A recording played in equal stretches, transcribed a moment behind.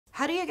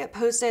How do you get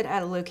posted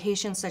at a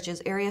location such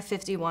as Area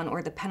 51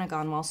 or the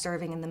Pentagon while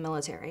serving in the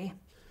military?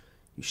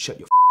 You shut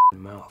your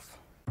mouth.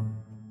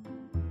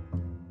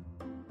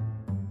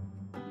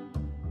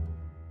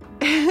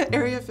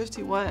 Area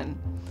 51.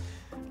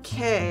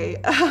 Okay,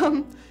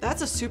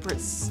 that's a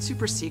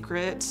super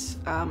secret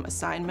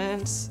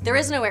assignment. There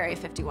is no Area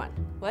 51.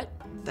 What?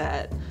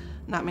 That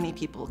not many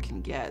people can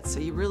get. So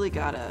you really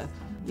gotta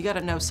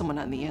know someone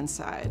on the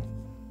inside.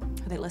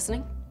 Are they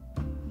listening?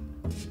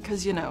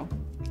 Cause you know,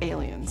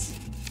 aliens.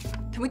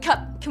 Can we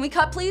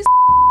cut, please?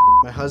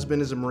 My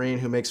husband is a Marine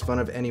who makes fun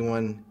of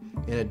anyone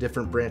in a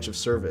different branch of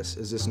service.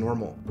 Is this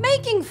normal?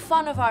 Making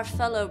fun of our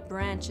fellow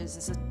branches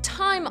is a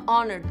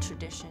time-honored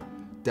tradition.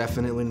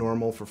 Definitely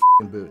normal for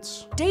f***ing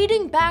boots.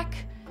 Dating back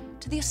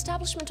to the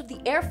establishment of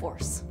the Air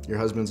Force. Your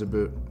husband's a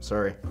boot,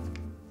 sorry.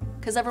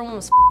 Because everyone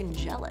was f***ing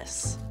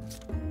jealous.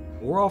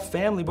 We're all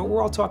family, but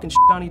we're all talking shit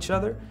on each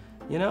other,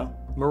 you know?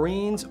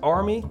 Marines,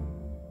 Army,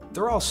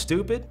 they're all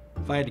stupid.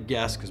 If I had to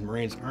guess, because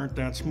Marines aren't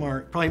that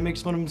smart, probably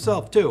makes fun of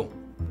himself too.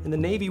 In the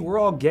Navy, we're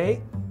all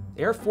gay.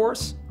 Air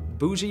Force,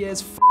 bougie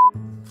as f***.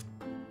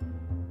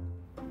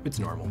 It's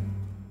normal.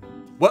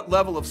 What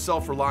level of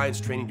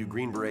self-reliance training do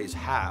Green Berets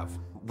have?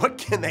 What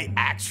can they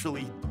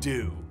actually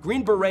do?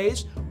 Green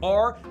Berets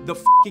are the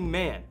f***ing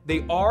man.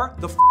 They are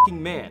the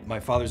f***ing man. My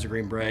father's a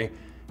Green Beret.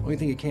 The only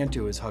thing he can't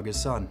do is hug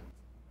his son.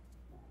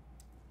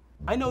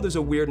 I know there's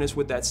a weirdness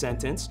with that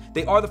sentence.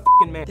 They are the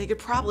f***ing man. They could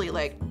probably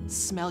like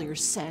smell your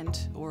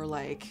scent or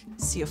like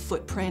see a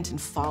footprint and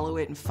follow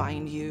it and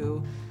find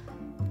you.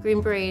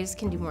 Green Berets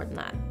can do more than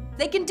that.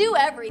 They can do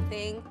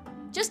everything.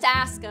 Just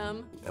ask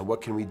them. And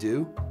what can we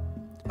do?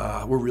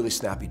 We're really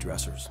snappy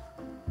dressers.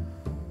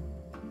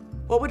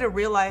 What would a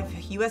real-life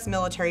U.S.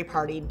 military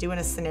party do in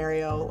a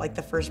scenario like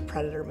the first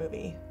Predator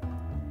movie?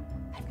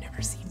 I've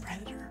never seen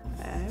Predator.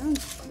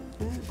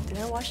 Did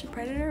I watch the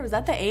Predator? Was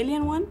that the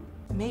alien one?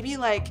 Maybe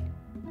like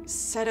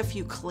set a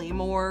few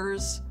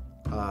claymores.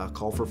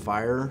 Call for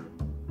fire,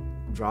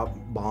 drop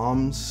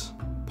bombs.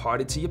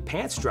 Party till your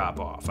pants drop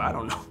off. I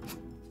don't know.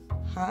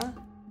 Huh?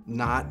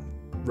 Not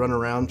run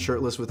around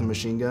shirtless with a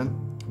machine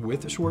gun.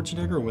 With a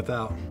Schwarzenegger or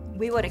without?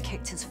 We would have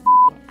kicked his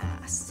f***ing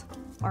ass.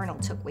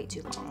 Arnold took way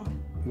too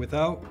long.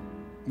 Without,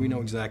 we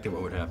know exactly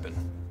what would happen.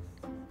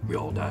 We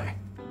all die.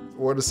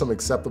 What are some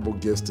acceptable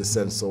gifts to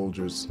send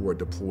soldiers who are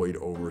deployed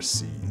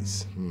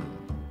overseas?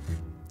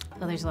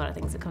 Well, there's a lot of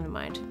things that come to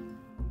mind.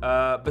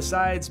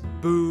 Besides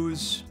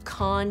booze.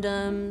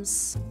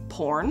 Condoms.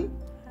 Porn.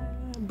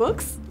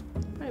 Books?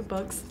 Probably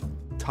books.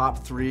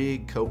 Top 3,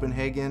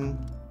 Copenhagen.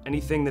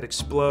 Anything that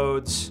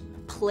explodes.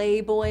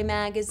 Playboy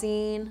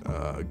magazine.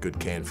 Good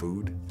canned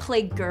food.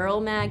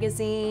 Playgirl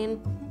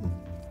magazine.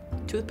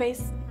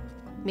 Toothpaste?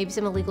 Maybe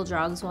some illegal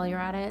drugs while you're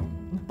at it.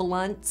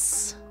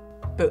 Blunts.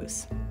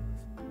 Booze.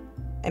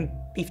 And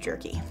beef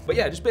jerky. But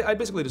yeah, I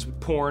basically just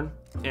porn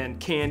and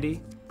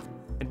candy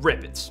and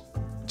ribbons.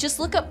 Just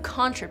look up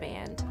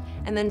contraband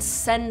and then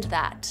send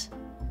that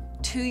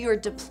to your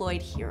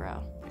deployed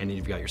hero. And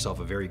you've got yourself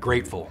a very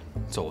grateful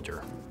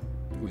soldier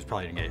who's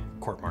probably gonna get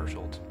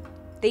court-martialed.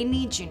 They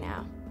need you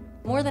now,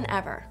 more than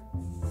ever.